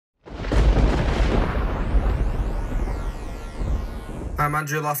I'm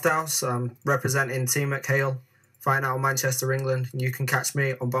Andrew Lofthouse. I'm representing Team McHale, fighting out of Manchester, England. And you can catch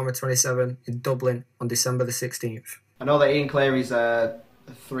me on Bamma 27 in Dublin on December the 16th. I know that Ian Cleary's a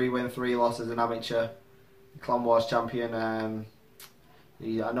 3-win, 3-loss as an amateur, Clan Wars champion. I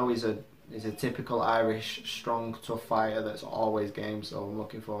know he's a typical Irish, strong, tough fighter that's always game, so I'm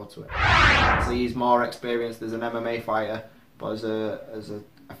looking forward to it. So he's more experienced as an MMA fighter, but as a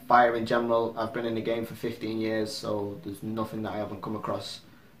fighter in general, I've been in the game for 15 years, so there's nothing that I haven't come across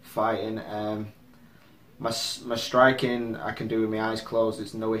fighting. My striking I can do with my eyes closed,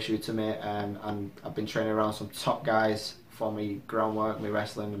 it's no issue to me, and I've been training around some top guys for me groundwork, me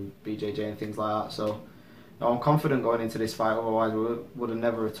wrestling and BJJ and things like that, so no, I'm confident going into this fight, otherwise we would have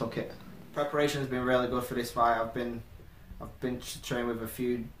never have took it. Preparation's been really good for this fight. I've been training with a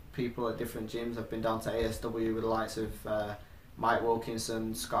few people at different gyms. I've been down to ASW with the likes of Mike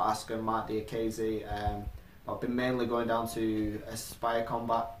Wilkinson, Scott Askin, Mark Diakese. I've been mainly going down to Aspire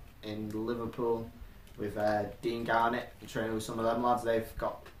Combat in Liverpool with Dean Garnett, training with some of them lads. They've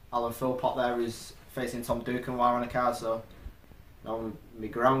got Alan Philpott there who's facing Tom Duquesnoy on the card, so my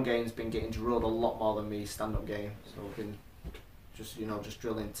ground game's been getting drilled a lot more than my stand-up game. So I've been just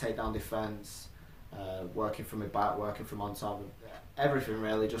drilling takedown defence, working from my back, working from on top, everything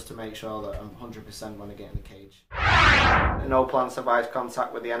really, just to make sure that I'm 100% when I get in the cage. No plan survives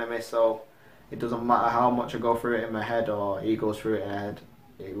contact with the enemy, so it doesn't matter how much I go through it in my head or he goes through it in my head,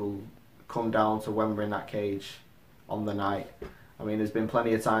 it will come down to when we're in that cage on the night. I mean, there's been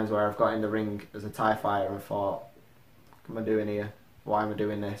plenty of times where I've got in the ring as a Thai fighter and thought, what am I doing here? Why am I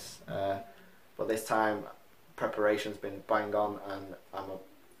doing this? But this time, preparation's been bang on, and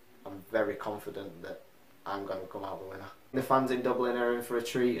I'm very confident that I'm going to come out the winner. The fans in Dublin are in for a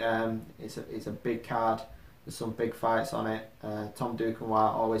treat. It's a big card. There's some big fights on it. Tom Duquesnoy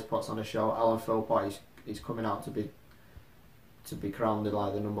always puts on a show. Alan Philpott, he's coming out to be crowned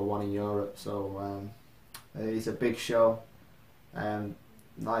like the #1 in Europe. So it's a big show.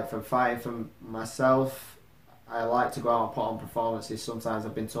 Like for fighting for myself, I like to go out and put on performances. Sometimes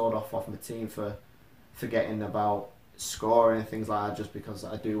I've been told off my team for forgetting about scoring and things like that, just because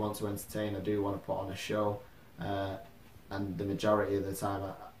I do want to entertain, I do want to put on a show, and the majority of the time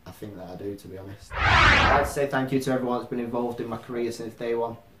I think that I do, to be honest. I'd like to say thank you to everyone that's been involved in my career since day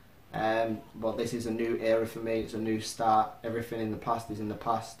one, but this is a new era for me, it's a new start. Everything in the past is in the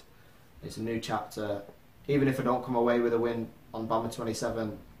past, it's a new chapter. Even if I don't come away with a win on Bamma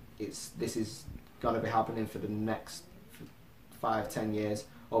 27, this is going to be happening for the next 5-10 years.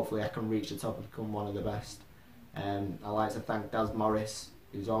 Hopefully I can reach the top and become one of the best. I'd like to thank Daz Morris,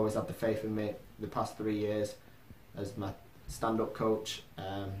 who's always had the faith in me the past 3 years as my stand-up coach.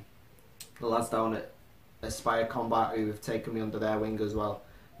 The lads down at Aspire Combat who have taken me under their wing as well.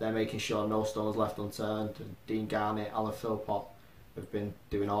 They're making sure no stone's left unturned. Dean Garnett, Alan Philpott have been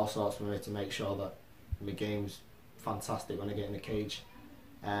doing all sorts for me to make sure that my game's fantastic when I get in the cage.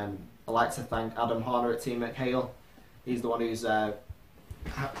 I'd like to thank Adam Horner at Team McHale. He's the one who's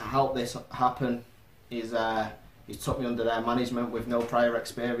helped this happen. He's took me under their management with no prior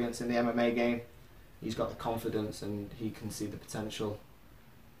experience in the MMA game. He's got the confidence and he can see the potential.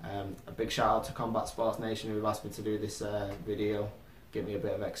 A big shout out to Combat Sports Nation who've asked me to do this video, give me a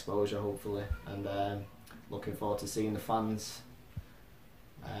bit of exposure hopefully, and looking forward to seeing the fans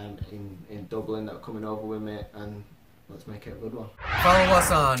in Dublin that are coming over with me, and let's make it a good one. Follow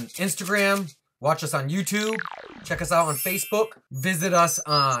us on Instagram, watch us on YouTube, check us out on Facebook, visit us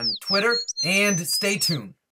on Twitter, and stay tuned.